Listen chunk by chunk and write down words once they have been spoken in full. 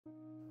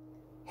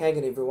Hey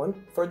again everyone,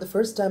 for the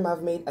first time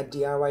I've made a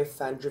DIY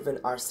fan-driven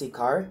RC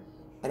car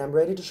and I'm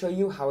ready to show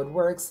you how it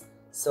works,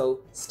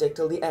 so stick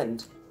till the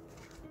end.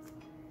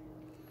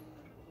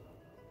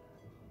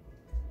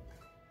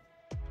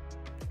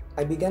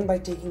 I began by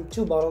taking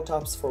two bottle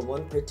tops for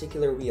one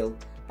particular wheel.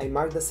 I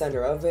marked the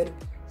center of it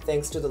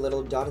thanks to the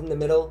little dot in the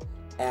middle,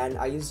 and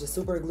I used a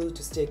super glue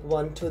to stick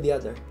one to the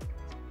other.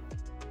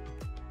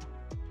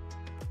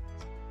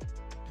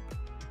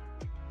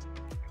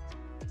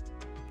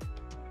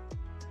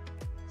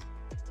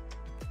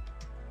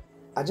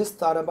 I just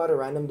thought about a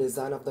random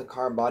design of the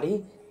car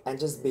body and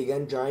just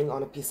began drawing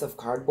on a piece of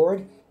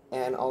cardboard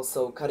and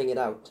also cutting it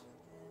out.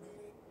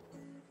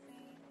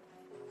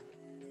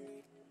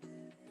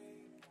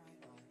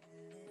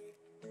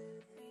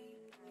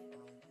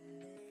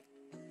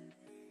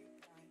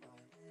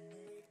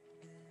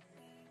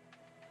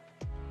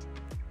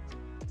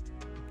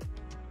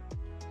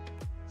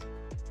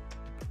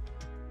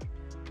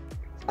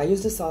 I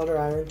used a solder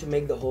iron to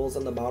make the holes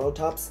on the bottle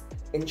tops,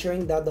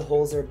 ensuring that the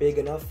holes are big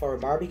enough for a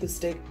barbecue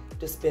stick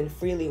to spin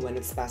freely when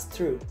it's passed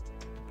through.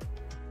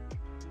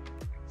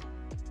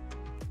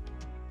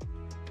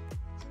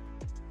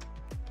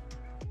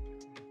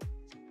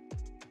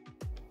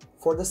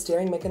 For the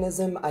steering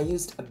mechanism, I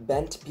used a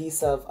bent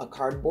piece of a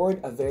cardboard,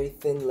 a very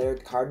thin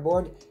layered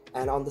cardboard,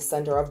 and on the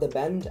center of the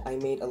bend, I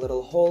made a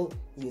little hole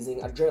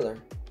using a driller.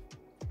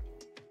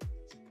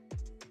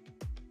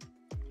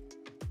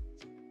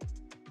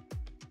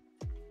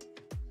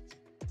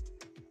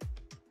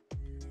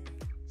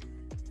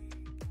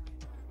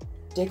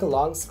 Take a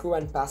long screw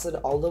and pass it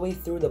all the way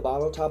through the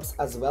bottle tops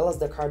as well as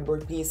the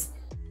cardboard piece.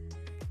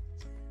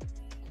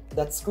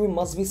 That screw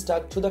must be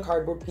stuck to the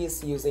cardboard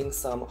piece using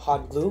some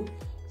hot glue,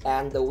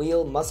 and the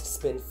wheel must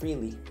spin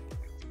freely.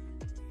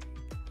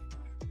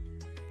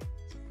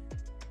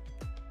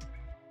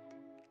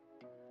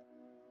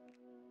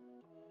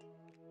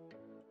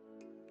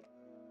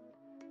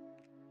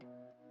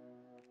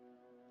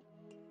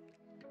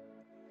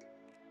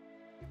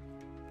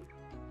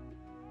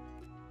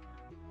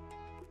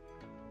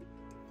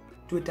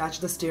 To attach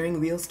the steering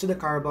wheels to the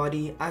car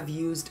body, I've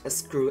used a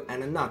screw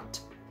and a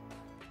nut.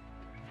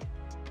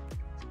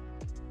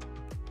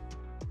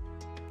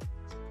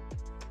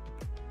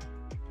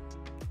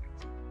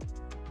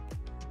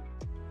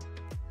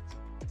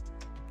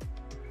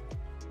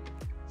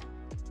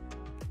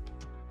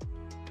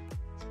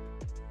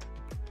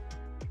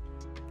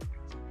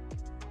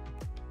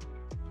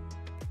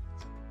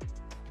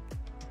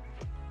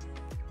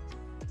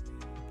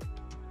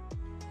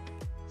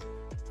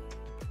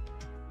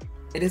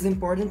 It is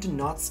important to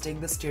not stick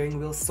the steering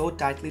wheel so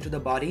tightly to the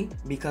body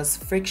because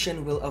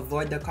friction will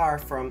avoid the car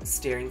from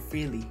steering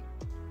freely.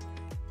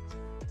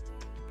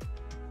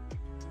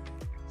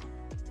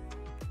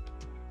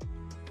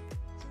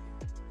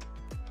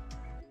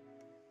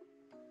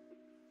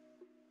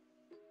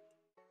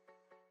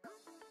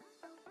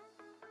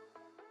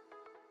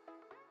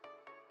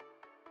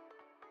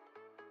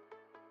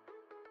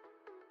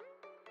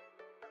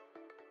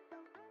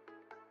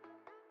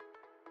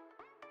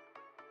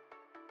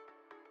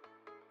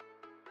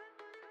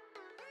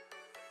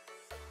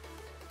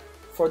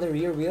 For the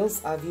rear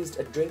wheels, I've used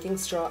a drinking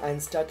straw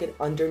and stuck it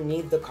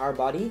underneath the car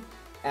body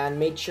and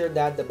made sure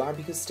that the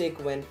barbecue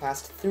stick, when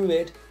passed through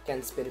it,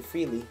 can spin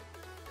freely.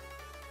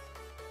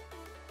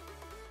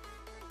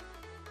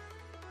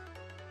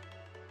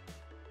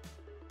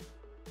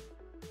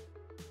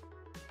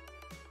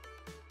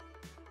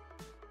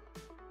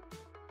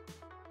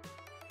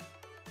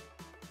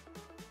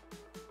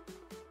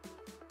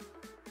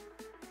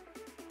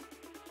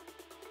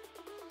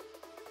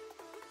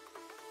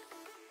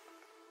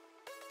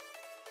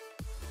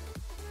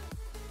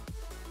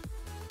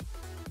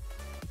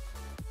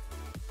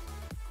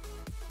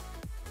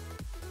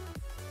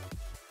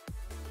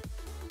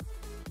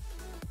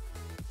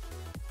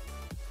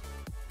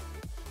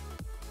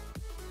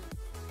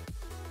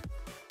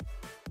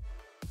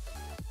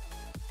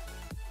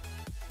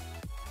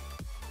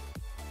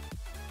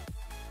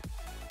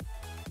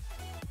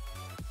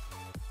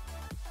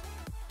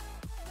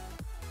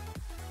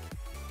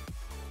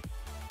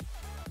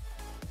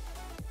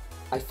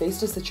 I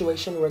faced a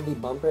situation where the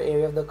bumper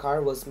area of the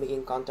car was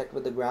making contact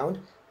with the ground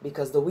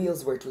because the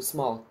wheels were too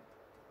small.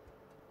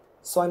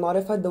 So I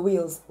modified the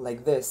wheels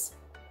like this.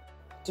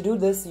 To do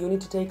this, you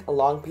need to take a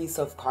long piece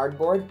of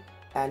cardboard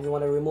and you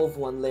want to remove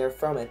one layer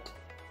from it.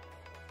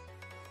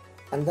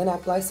 And then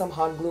apply some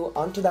hot glue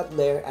onto that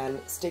layer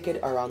and stick it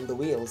around the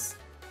wheels.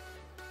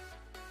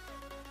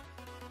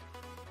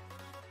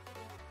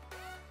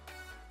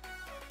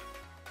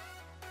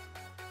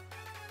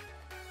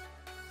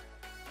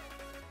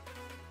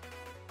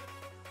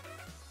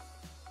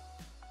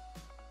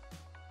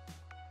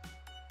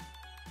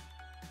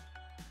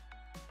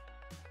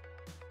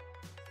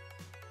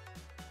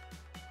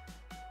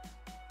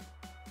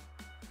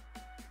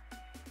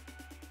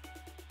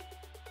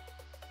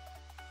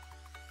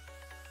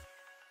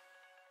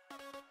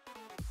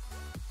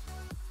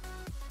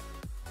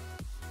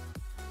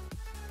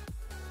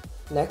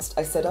 Next,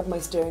 I set up my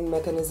steering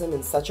mechanism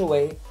in such a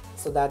way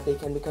so that they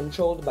can be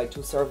controlled by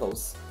 2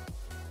 servos.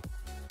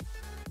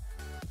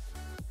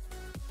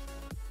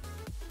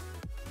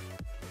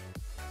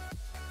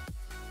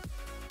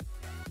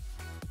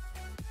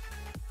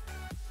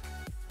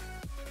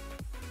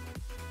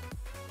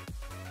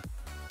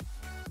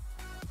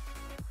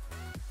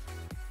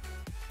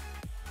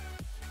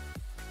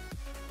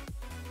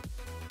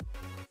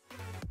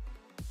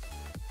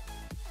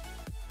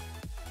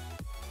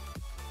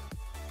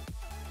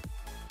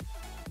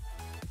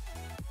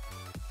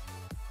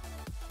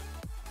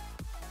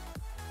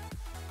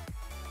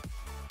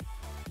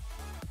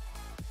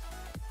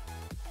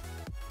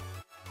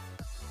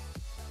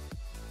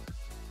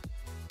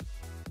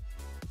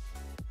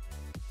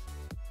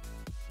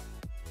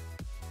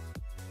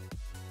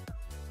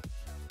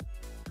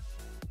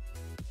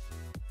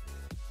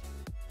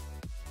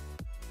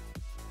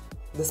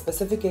 The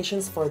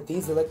specifications for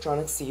these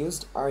electronics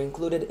used are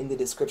included in the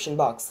description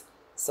box,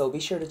 so be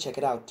sure to check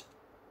it out.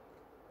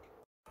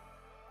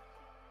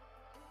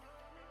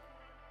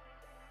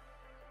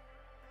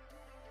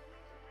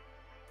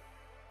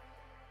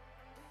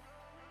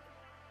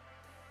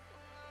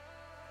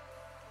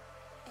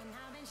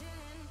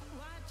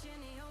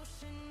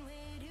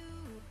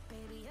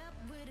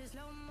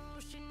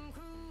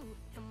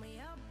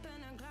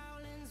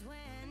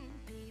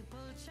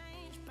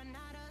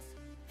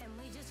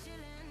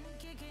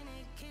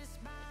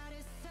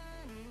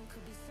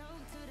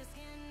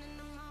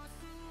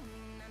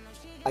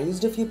 I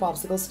used a few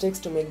popsicle sticks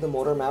to make the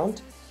motor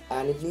mount,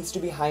 and it needs to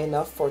be high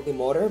enough for the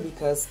motor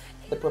because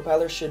the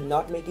propeller should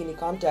not make any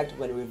contact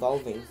when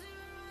revolving.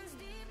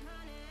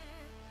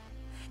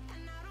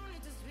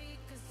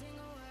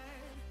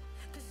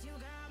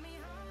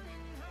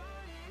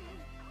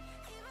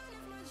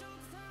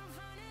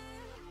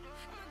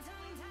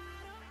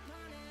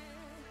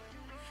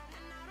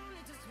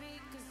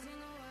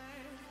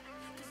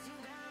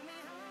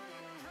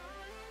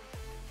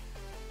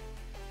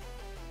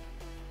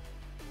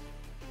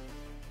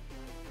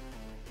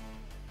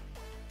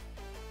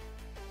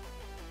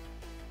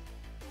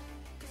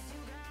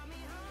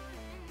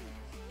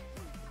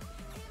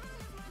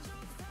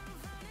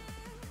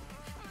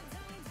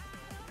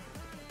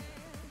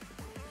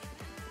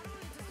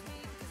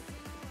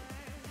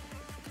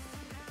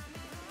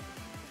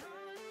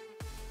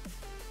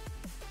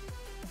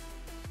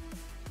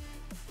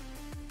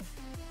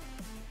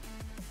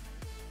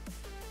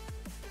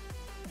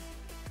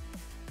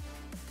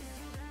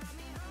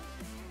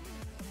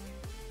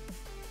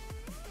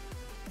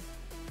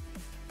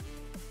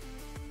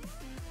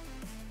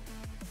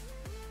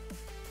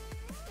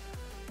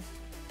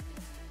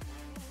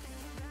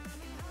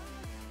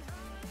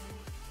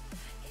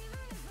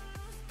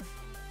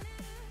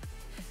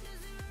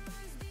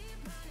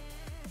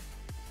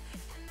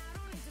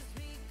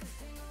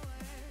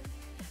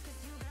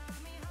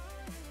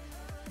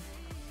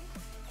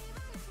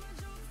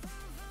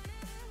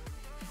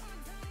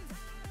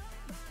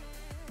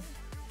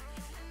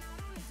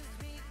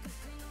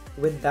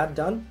 With that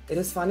done, it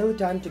is finally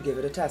time to give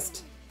it a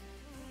test.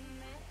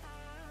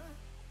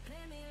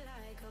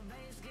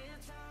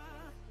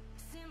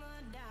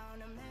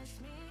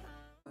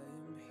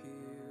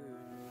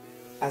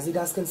 As you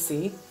guys can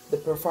see, the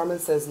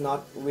performance is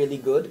not really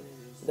good.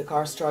 The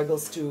car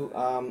struggles to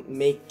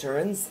make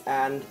turns,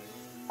 and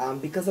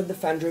because of the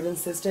fan-driven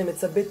system,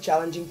 it's a bit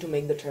challenging to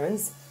make the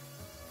turns.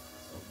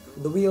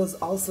 The wheels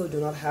also do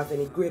not have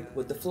any grip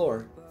with the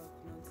floor.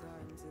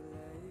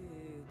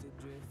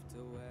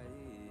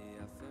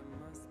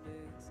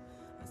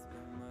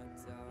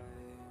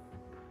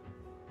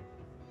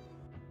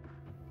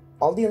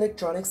 All the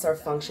electronics are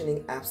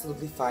functioning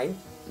absolutely fine.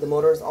 The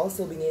motor is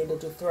also being able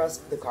to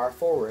thrust the car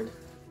forward.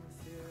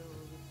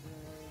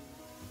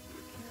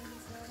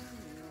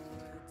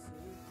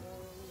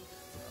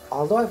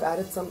 Although I've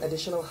added some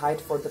additional height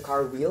for the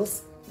car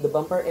wheels, the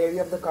bumper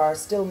area of the car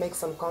still makes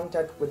some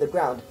contact with the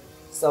ground,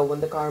 so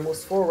when the car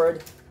moves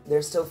forward,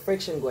 there's still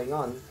friction going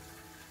on.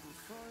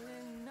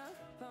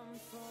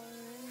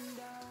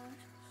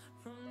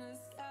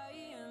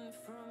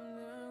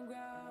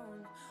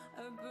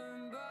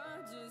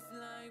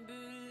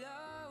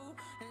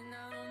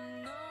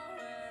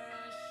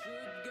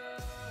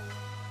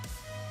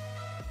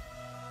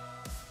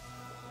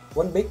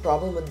 One big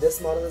problem with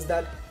this model is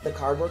that the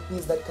cardboard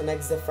piece that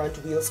connects the front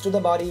wheels to the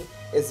body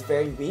is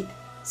very weak,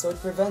 so it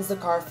prevents the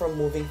car from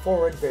moving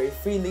forward very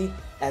freely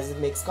as it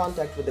makes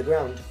contact with the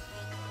ground.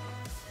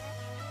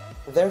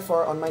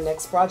 Therefore, on my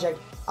next project,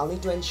 I'll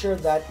need to ensure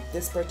that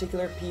this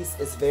particular piece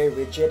is very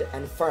rigid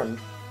and firm.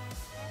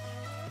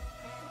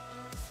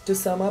 To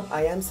sum up,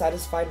 I am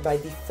satisfied by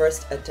the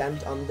first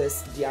attempt on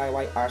this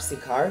DIY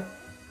RC car,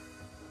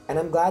 and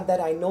I'm glad that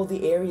I know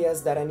the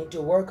areas that I need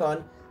to work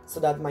on so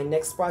that my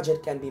next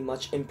project can be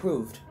much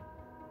improved.